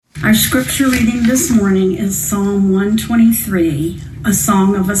Our scripture reading this morning is Psalm 123, a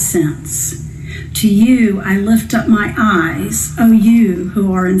song of ascents. To you I lift up my eyes, O you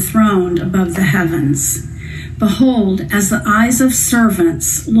who are enthroned above the heavens. Behold, as the eyes of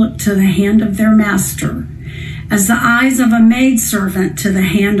servants look to the hand of their master, as the eyes of a maidservant to the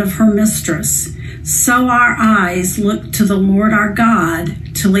hand of her mistress, so our eyes look to the Lord our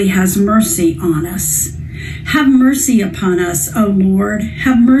God till he has mercy on us. Have mercy upon us, O Lord,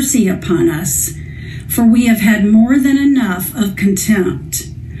 have mercy upon us, for we have had more than enough of contempt.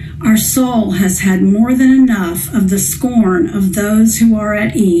 Our soul has had more than enough of the scorn of those who are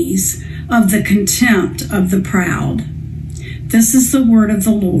at ease, of the contempt of the proud. This is the word of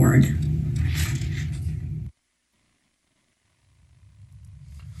the Lord.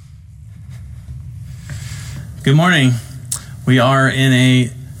 Good morning. We are in a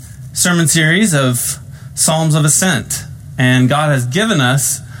sermon series of Psalms of Ascent, and God has given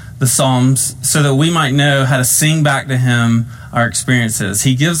us the Psalms so that we might know how to sing back to Him our experiences.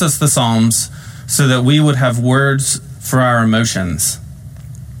 He gives us the Psalms so that we would have words for our emotions.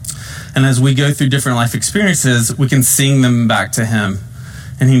 And as we go through different life experiences, we can sing them back to Him,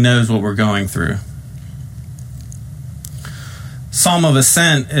 and He knows what we're going through. Psalm of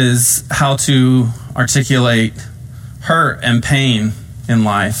Ascent is how to articulate hurt and pain in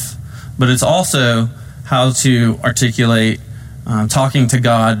life, but it's also how to articulate talking to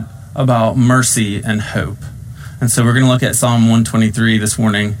God about mercy and hope. And so we're going to look at Psalm 123 this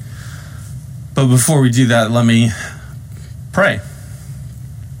morning. But before we do that, let me pray.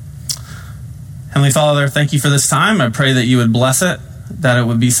 Heavenly Father, thank you for this time. I pray that you would bless it, that it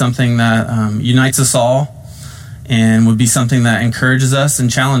would be something that unites us all and would be something that encourages us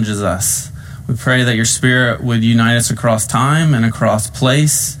and challenges us. We pray that your Spirit would unite us across time and across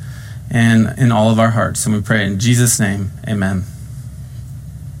place and in all of our hearts. And we pray in Jesus' name, amen.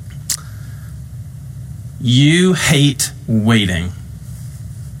 You hate waiting.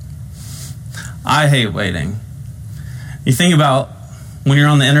 I hate waiting. You think about when you're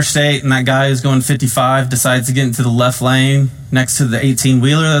on the interstate and that guy who's going 55 decides to get into the left lane next to the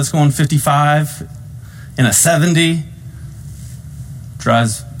 18-wheeler that's going 55 in a 70,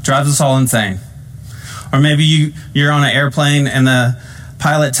 drives us all insane. Or maybe you're on an airplane and the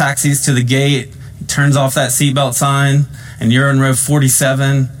pilot taxis to the gate, he turns off that seatbelt sign, and you're in row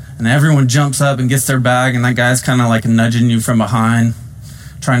 47, and everyone jumps up and gets their bag, and that guy's kind of like nudging you from behind,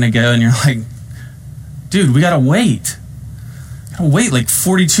 trying to go, and you're like, dude, we gotta wait. Wait like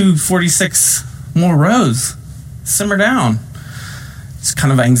 42, 46 more rows. Simmer down. It's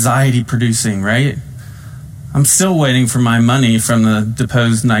kind of anxiety producing, right? I'm still waiting for my money from the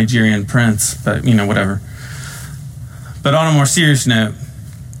deposed Nigerian prince, but whatever. But on a more serious note,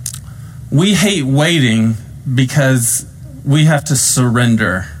 we hate waiting because we have to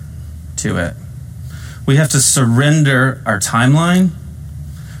surrender to it. We have to surrender our timeline.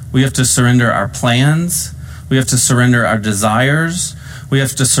 We have to surrender our plans. We have to surrender our desires. We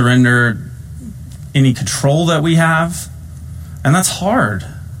have to surrender any control that we have. And that's hard.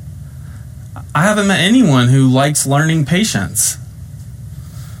 I haven't met anyone who likes learning patience.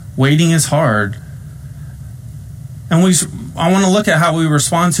 Waiting is hard. And I want to look at how we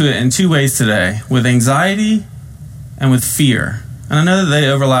respond to it in two ways today, with anxiety and with fear. And I know that they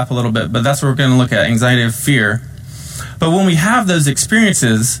overlap a little bit, but that's what we're going to look at, anxiety and fear. But when we have those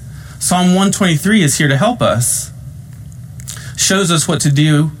experiences, Psalm 123 is here to help us, shows us what to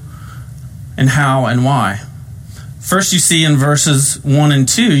do and how and why. First, you see in verses 1 and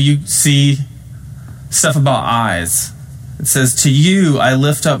 2, you see stuff about eyes. It says, to you I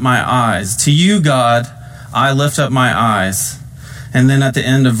lift up my eyes. To you, God, I lift up my eyes. And then at the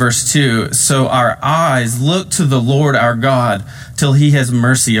end of verse 2, so our eyes look to the Lord our God till he has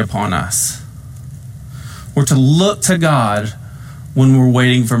mercy upon us. We're to look to God when we're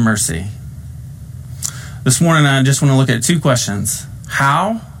waiting for mercy. This morning, I just want to look at two questions.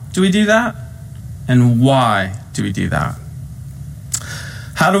 How do we do that? And why do we do that?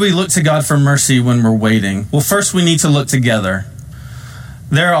 How do we look to God for mercy when we're waiting? Well, first we need to look together.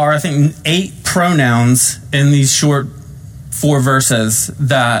 There are, I think, 8 pronouns in these short 4 verses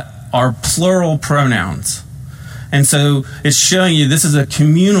that are plural pronouns. And so it's showing you this is a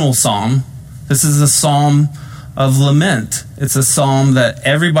communal psalm. This is a psalm of lament. It's a psalm that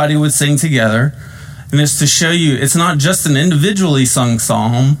everybody would sing together. And it's to show you it's not just an individually sung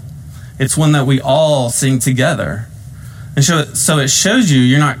psalm. It's one that we all sing together. And so it shows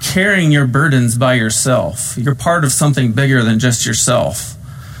you're not carrying your burdens by yourself. You're part of something bigger than just yourself.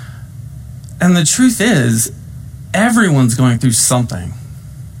 And the truth is, everyone's going through something.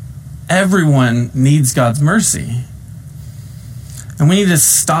 Everyone needs God's mercy. And we need to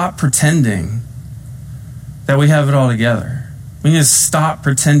stop pretending that we have it all together. We need to stop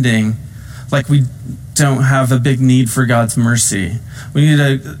pretending like we don't have a big need for God's mercy. We need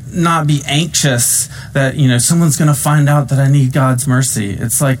to not be anxious that, someone's going to find out that I need God's mercy.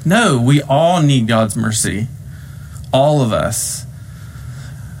 It's like, no, we all need God's mercy. All of us.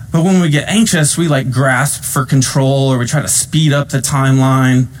 But when we get anxious, we grasp for control, or we try to speed up the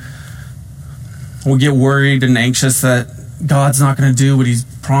timeline. We get worried and anxious that God's not going to do what he's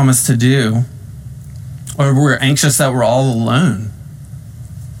promised to do. Or we're anxious that we're all alone.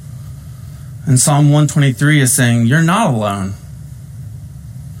 And Psalm 123 is saying, you're not alone.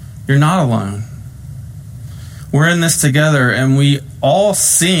 You're not alone. We're in this together, and we all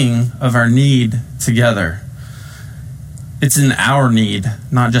sing of our need together. It's an our need,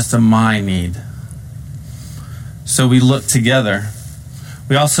 not just a my need. So we look together.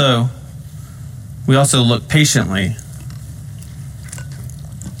 We also look patiently.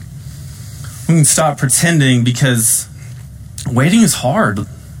 We can stop pretending, because waiting is hard.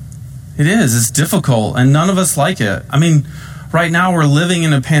 It is. It's difficult, and none of us like it. I mean, right now we're living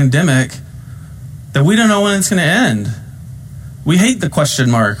in a pandemic that we don't know when it's going to end. We hate the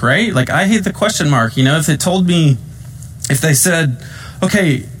question mark, right? I hate the question mark. If they said,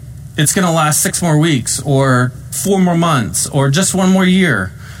 okay, it's going to last 6 more weeks or 4 more months or just 1 more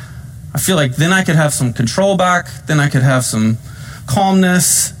year, I feel like then I could have some control back. Then I could have some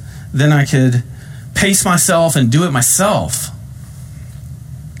calmness. Then I could pace myself and do it myself.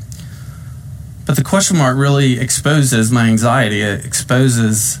 But the question mark really exposes my anxiety. It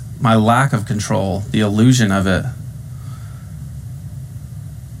exposes my lack of control, the illusion of it.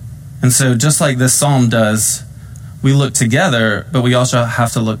 And so just like this psalm does, we look together, but we also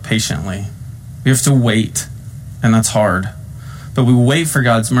have to look patiently. We have to wait, and that's hard. But we wait for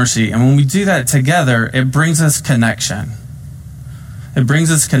God's mercy, and when we do that together, it brings us connection. It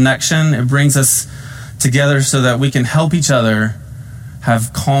brings us connection. It brings us together so that we can help each other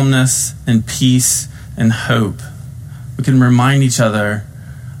have calmness and peace and hope. We can remind each other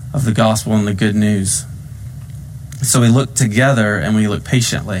of the gospel and the good news. So we look together and we look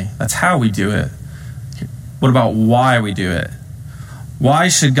patiently. That's how we do it. What about why we do it? Why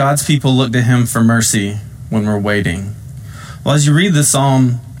should God's people look to him for mercy when we're waiting? Well, as you read the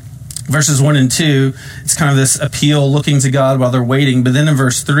psalm, verses 1 and 2, it's kind of this appeal looking to God while they're waiting. But then in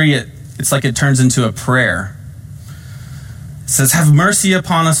verse 3, it's like it turns into a prayer. It says, have mercy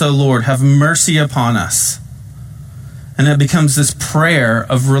upon us, O Lord, have mercy upon us. And it becomes this prayer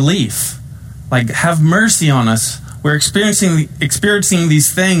of relief. Have mercy on us. We're experiencing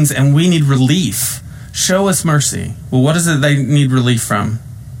these things and we need relief. Show us mercy. Well, what is it they need relief from?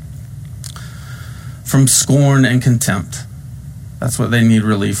 From scorn and contempt. That's what they need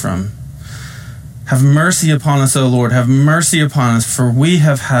relief from. Have mercy upon us, O Lord. Have mercy upon us, for we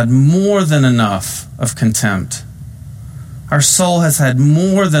have had more than enough of contempt. Our soul has had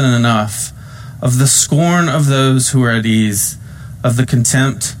more than enough of the scorn of those who are at ease, of the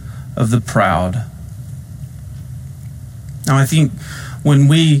contempt of the proud. Now, I think when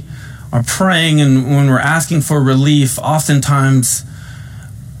we are praying and when we're asking for relief, oftentimes,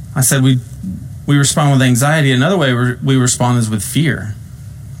 I said we respond with anxiety. Another way we respond is with fear.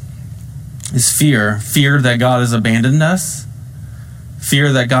 Is fear. Fear that God has abandoned us.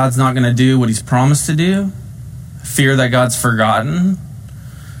 Fear that God's not going to do what he's promised to do. Fear that God's forgotten.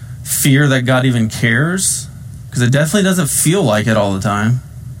 Fear that God even cares. Because it definitely doesn't feel like it all the time.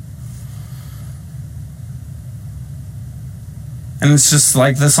 And it's just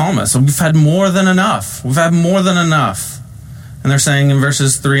like the psalmist. We've had more than enough. We've had more than enough. And they're saying in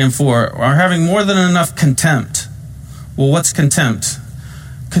verses 3 and 4, we're having more than enough contempt. Well, what's contempt?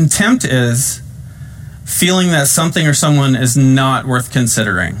 Contempt is feeling that something or someone is not worth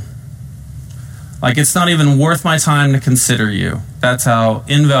considering. It's not even worth my time to consider you. That's how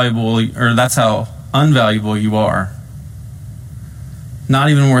invaluable, or that's how unvaluable you are. Not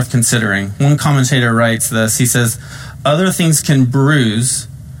even worth considering. One commentator writes this. He says, other things can bruise,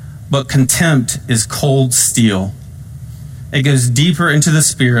 but contempt is cold steel. It goes deeper into the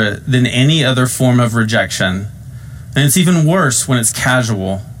spirit than any other form of rejection. And it's even worse when it's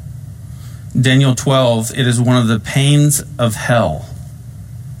casual. Daniel 12, it is one of the pains of hell.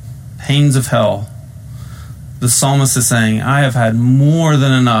 Pains of hell. The psalmist is saying, I have had more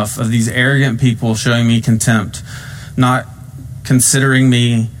than enough of these arrogant people showing me contempt, not considering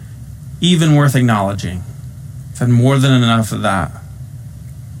me even worth acknowledging. I've had more than enough of that.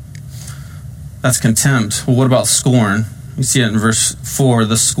 That's contempt. Well, what about scorn? You see it in verse 4,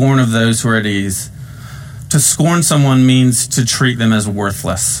 the scorn of those who are at ease. To scorn someone means to treat them as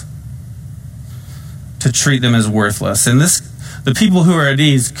worthless. To treat them as worthless. And this The people who are at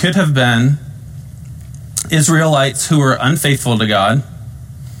ease could have been Israelites who were unfaithful to God,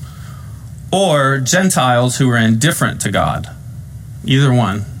 or Gentiles who were indifferent to God. Either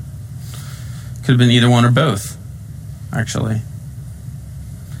one. Could have been either one or both, actually.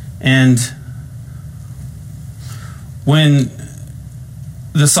 And when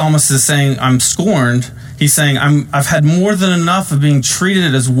the psalmist is saying, I'm scorned, he's saying, I've had more than enough of being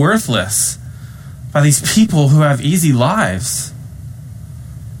treated as worthless by these people who have easy lives.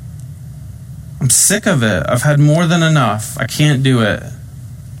 I'm sick of it. I've had more than enough. I can't do it.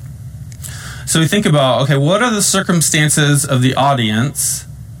 So we think about, okay, what are the circumstances of the audience?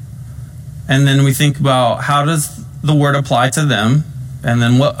 And then we think about, how does the word apply to them? And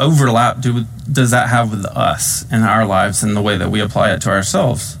then what overlap does that have with us in our lives and the way that we apply it to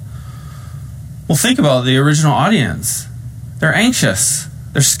ourselves? Well, think about the original audience. They're anxious.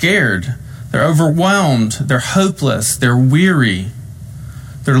 They're scared. They're overwhelmed. They're hopeless. They're weary.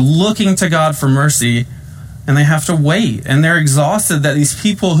 They're looking to God for mercy, and they have to wait. And they're exhausted that these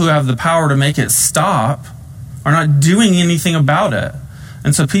people who have the power to make it stop are not doing anything about it.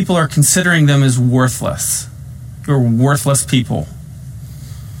 And so people are considering them as worthless. You're worthless people.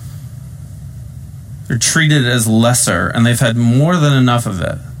 They're treated as lesser, and they've had more than enough of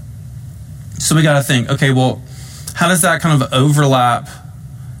it. So we got to think, okay, well, how does that kind of overlap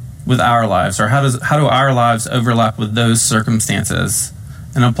with our lives? Or how do our lives overlap with those circumstances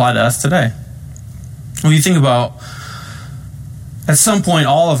and apply to us today? When you think about, at some point,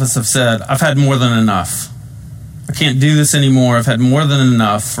 all of us have said, I've had more than enough. I can't do this anymore. I've had more than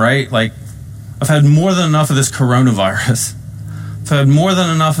enough, right? Like, I've had more than enough of this coronavirus. I've had more than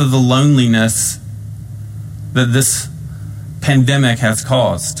enough of the loneliness that this pandemic has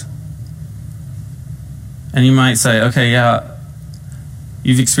caused. And you might say, okay, yeah,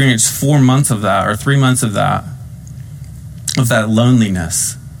 you've experienced 4 months of that or 3 months of that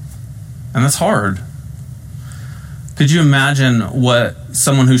loneliness. And that's hard. Could you imagine what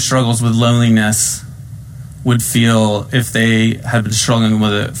someone who struggles with loneliness would feel if they had been struggling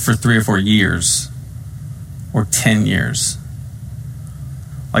with it for 3 or 4 years or 10 years?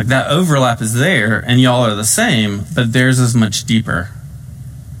 Like, that overlap is there, and y'all are the same, but theirs is much deeper.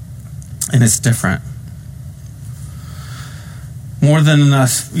 And it's different. More than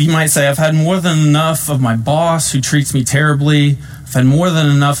enough. You might say, I've had more than enough of my boss who treats me terribly. I've had more than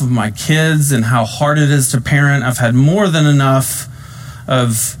enough of my kids and how hard it is to parent. I've had more than enough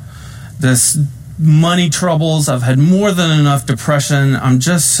of this money troubles. I've had more than enough depression. I'm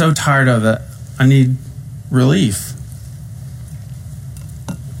just so tired of it. I need relief.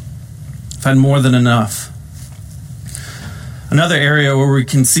 I've had more than enough. Another area where we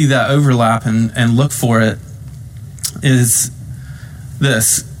can see that overlap and look for it is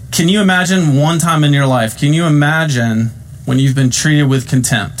this. Can you imagine one time in your life, can you imagine when you've been treated with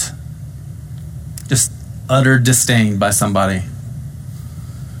contempt? Just utter disdain by somebody.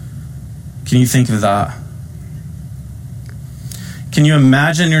 Can you think of that? Can you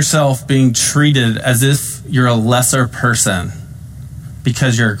imagine yourself being treated as if you're a lesser person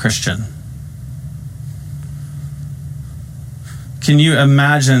because you're a Christian? Can you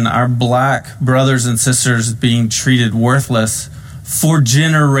imagine our black brothers and sisters being treated worthless for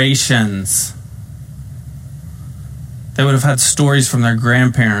generations? They would have had stories from their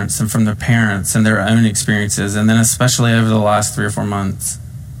grandparents and from their parents and their own experiences, and then especially over the last 3 or 4 months.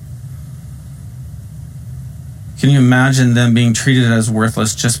 Can you imagine them being treated as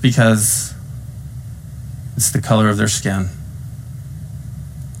worthless just because it's the color of their skin?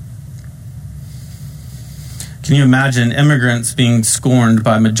 Can you imagine immigrants being scorned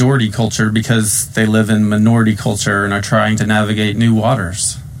by majority culture because they live in minority culture and are trying to navigate new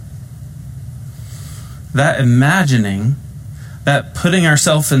waters? That imagining, that putting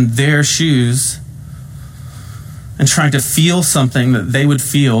ourselves in their shoes and trying to feel something that they would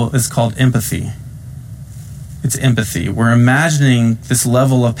feel is called empathy. It's empathy. We're imagining this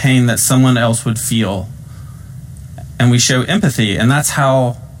level of pain that someone else would feel, and we show empathy, and that's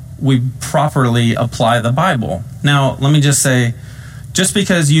how we properly apply the Bible. Now, let me just say, just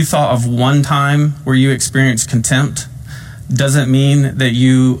because you thought of one time where you experienced contempt doesn't mean that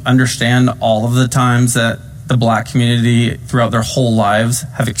you understand all of the times that the black community throughout their whole lives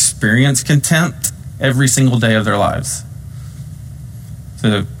have experienced contempt every single day of their lives.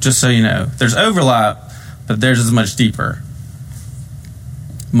 So just so you know, there's overlap, but theirs is much deeper.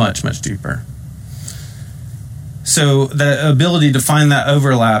 Much, much deeper. So the ability to find that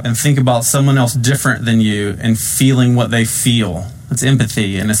overlap and think about someone else different than you and feeling what they feel, it's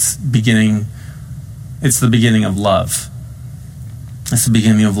empathy, and it's the beginning of love. It's the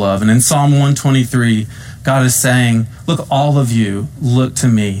beginning of love. And in Psalm 123, God is saying, look, all of you, look to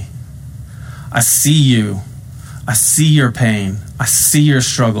me. I see you. I see your pain. I see your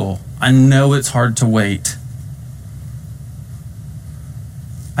struggle. I know it's hard to wait.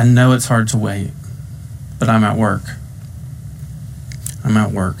 I know it's hard to wait, but I'm at work. I'm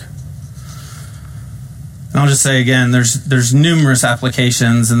at work. And I'll just say again, there's numerous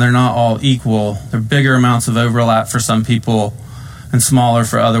applications, and they're not all equal. There are bigger amounts of overlap for some people and smaller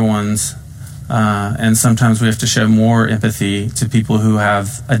for other ones. And sometimes we have to show more empathy to people who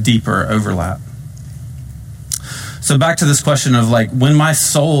have a deeper overlap. So back to this question of when my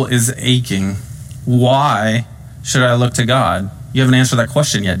soul is aching, why should I look to God? You haven't answered that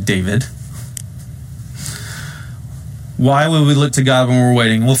question yet, David. Why would we look to God when we're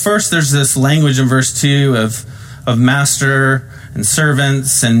waiting? Well, first, there's this language in verse 2 of master and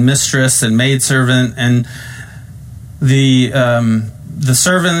servants and mistress and maidservant. And the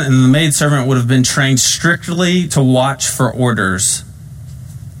servant and the maidservant would have been trained strictly to watch for orders.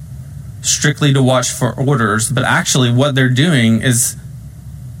 Strictly to watch for orders. But actually what they're doing is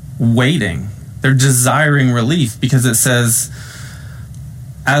waiting. They're desiring relief, because it says,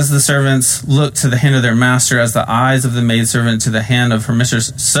 as the servants look to the hand of their master, as the eyes of the maidservant to the hand of her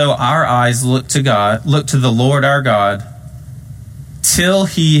mistress, so our eyes look to God, look to the Lord our God, till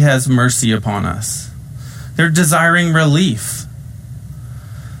he has mercy upon us. They're desiring relief.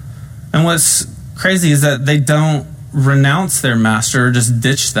 And what's crazy is that they don't renounce their master or just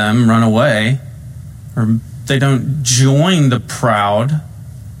ditch them, run away, or they don't join the proud.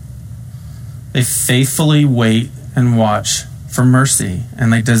 They faithfully wait and watch for mercy,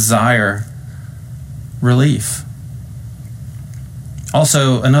 and they desire relief.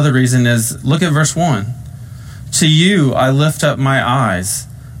 Also, another reason is, look at verse 1. To you I lift up my eyes,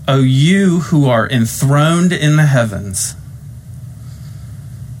 O you who are enthroned in the heavens.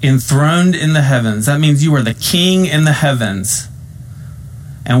 Enthroned in the heavens. That means you are the king in the heavens.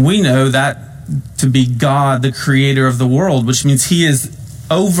 And we know that to be God, the creator of the world, which means he is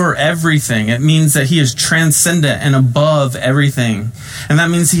over everything. It means that he is transcendent and above everything. And that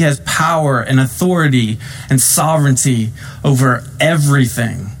means he has power and authority and sovereignty over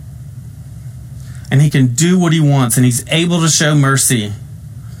everything. And he can do what he wants, and he's able to show mercy.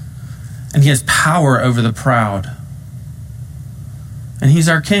 And he has power over the proud. And he's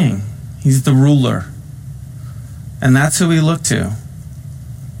our king. He's the ruler. And that's who we look to.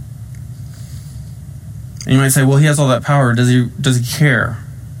 And you might say, well, he has all that power. Does he care?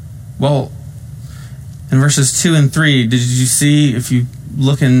 Well, in verses 2 and 3, did you see, if you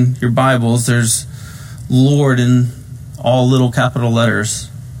look in your Bibles, there's Lord in all little capital letters.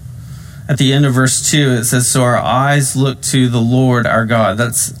 At the end of verse 2, it says, so our eyes look to the Lord our God.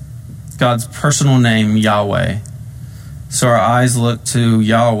 That's God's personal name, Yahweh. So our eyes look to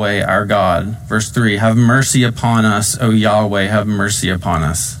Yahweh our God. Verse 3, have mercy upon us, O Yahweh, have mercy upon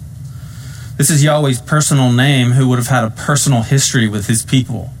us. This is Yahweh's personal name, who would have had a personal history with his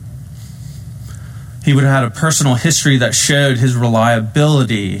people. He would have had a personal history that showed his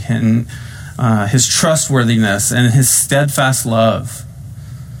reliability and his trustworthiness and his steadfast love.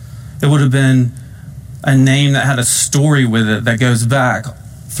 It would have been a name that had a story with it that goes back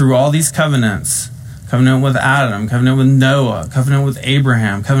through all these covenants. Covenant with Adam, covenant with Noah, covenant with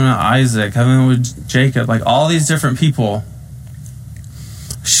Abraham, covenant with Isaac, covenant with Jacob, all these different people.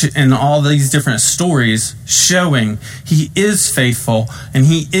 And all these different stories showing he is faithful and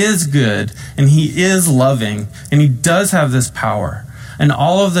he is good and he is loving and he does have this power. And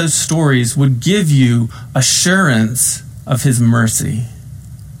all of those stories would give you assurance of his mercy.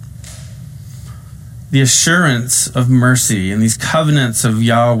 The assurance of mercy and these covenants of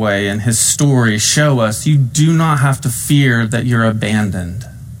Yahweh and his story show us you do not have to fear that you're abandoned.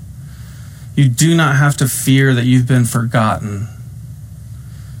 You do not have to fear that you've been forgotten.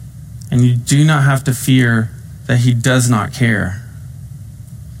 And you do not have to fear that he does not care.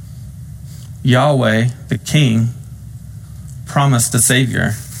 Yahweh, the King, promised a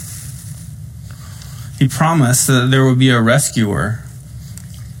Savior. He promised that there would be a rescuer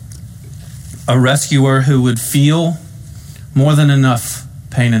who would feel more than enough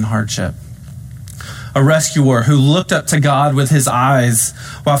pain and hardship. A rescuer who looked up to God with his eyes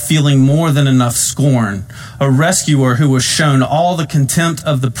while feeling more than enough scorn. A rescuer who was shown all the contempt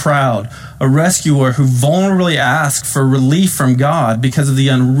of the proud. A rescuer who vulnerably asked for relief from God because of the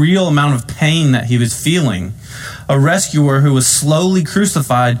unreal amount of pain that he was feeling. A rescuer who was slowly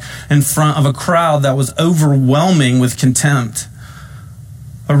crucified in front of a crowd that was overwhelming with contempt.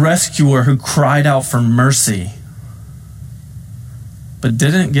 A rescuer who cried out for mercy, but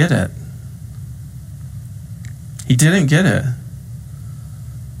didn't get it. He didn't get it.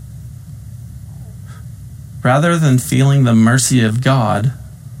 rather than feeling the mercy of God,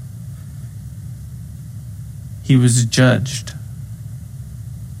 he was judged.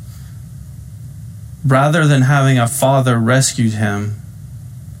 Rather than having a father rescue him,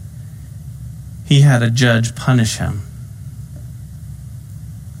 he had a judge punish him.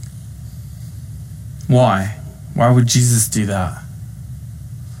 Why? Why would Jesus do that?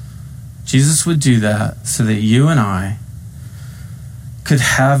 Jesus would do that so that you and I could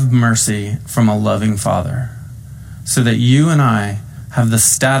have mercy from a loving Father, so that you and I have the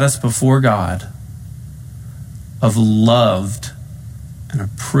status before God of loved and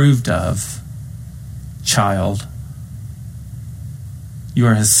approved of child. You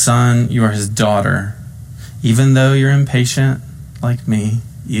are his son, you are his daughter. Even though you're impatient like me,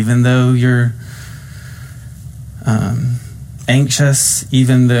 even though you're anxious,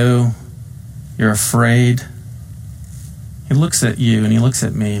 even though you're afraid, he looks at you and he looks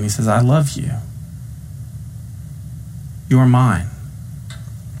at me and he says, I love you. You are mine.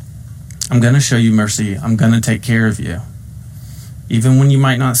 I'm going to show you mercy. I'm going to take care of you, even when you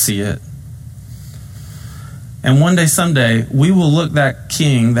might not see it. And one day, someday, we will look that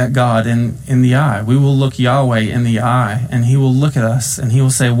King, that God in the eye. We will look Yahweh in the eye, and he will look at us and he will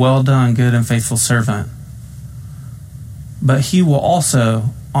say, well done, good and faithful servant. But he will also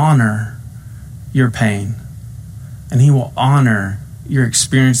honor your pain, and he will honor your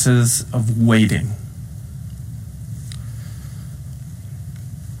experiences of waiting.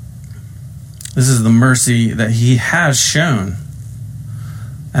 This is the mercy that he has shown,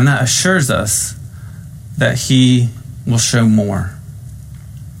 and that assures us that he will show more.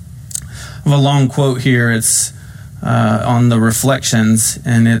 I have a long quote here. It's on the Reflections,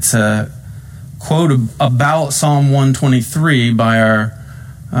 and it's a quote about Psalm 123 by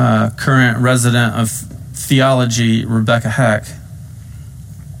our current resident of theology, Rebecca Heck.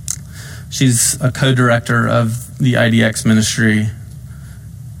 She's a co-director of the IDX ministry,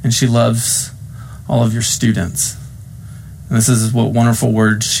 and she loves all of your students. And this is what wonderful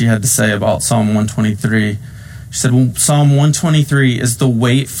words she had to say about Psalm 123. She said, well, Psalm 123 is the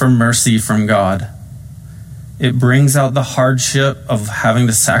wait for mercy from God. It brings out the hardship of having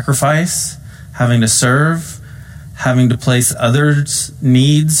to sacrifice, having to serve, having to place others'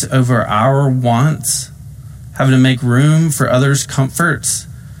 needs over our wants, having to make room for others' comforts,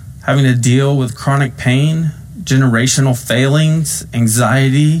 having to deal with chronic pain, generational failings,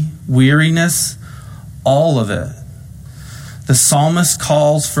 anxiety, weariness, all of it. The psalmist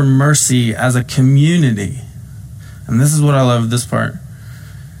calls for mercy as a community. And this is what I love this part.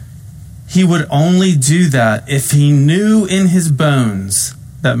 He would only do that if he knew in his bones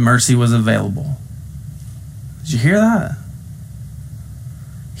that mercy was available. Did you hear that?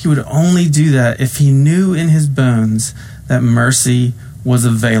 He would only do that if he knew in his bones that mercy was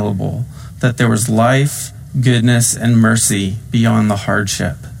available, that there was life, goodness, and mercy beyond the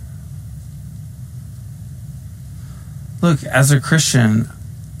hardship. Look, as a Christian,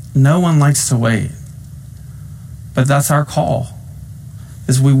 no one likes to wait. But that's our call,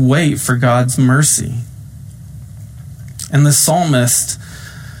 is we wait for God's mercy. And the psalmist,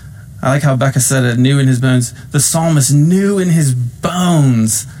 I like how Becca said it, knew in his bones. The psalmist knew in his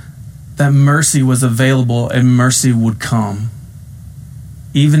bones that mercy was available and mercy would come,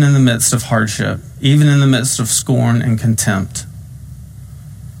 even in the midst of hardship, even in the midst of scorn and contempt.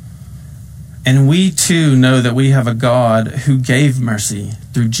 And we too know that we have a God who gave mercy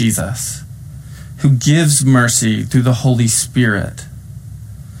through Jesus, who gives mercy through the Holy Spirit,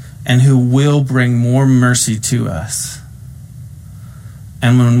 and who will bring more mercy to us.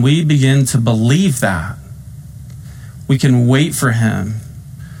 And when we begin to believe that, we can wait for him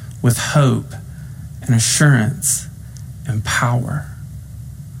with hope and assurance and power.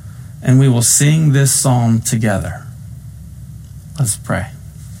 And we will sing this psalm together. Let's pray.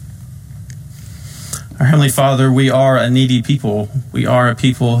 Our Heavenly Father, we are a needy people. We are a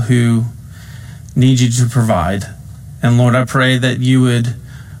people who need you to provide. And Lord, I pray that you would,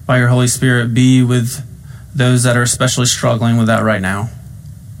 by your Holy Spirit, be with those that are especially struggling with that right now.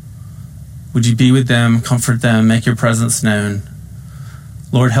 Would you be with them, comfort them, make your presence known?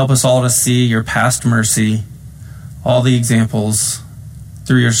 Lord, help us all to see your past mercy, all the examples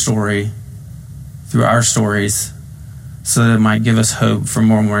through your story, through our stories, so that it might give us hope for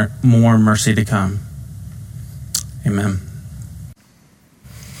more mercy to come. Amen.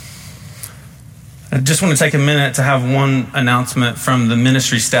 I just want to take a minute to have one announcement from the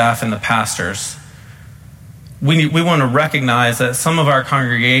ministry staff and the pastors. We want to recognize that some of our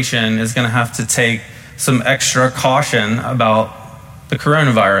congregation is going to have to take some extra caution about the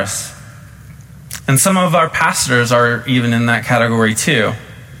coronavirus. And some of our pastors are even in that category too.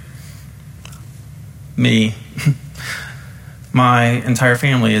 me, my entire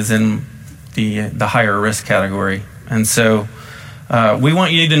family is in the higher risk category. And so we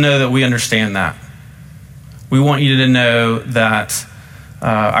want you to know that we understand that. We want you to know that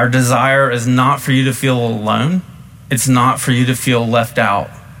our desire is not for you to feel alone. It's not for you to feel left out.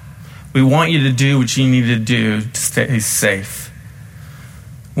 We want you to do what you need to do to stay safe.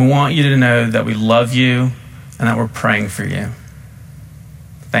 We want you to know that we love you and that we're praying for you.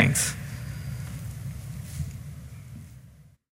 Thanks.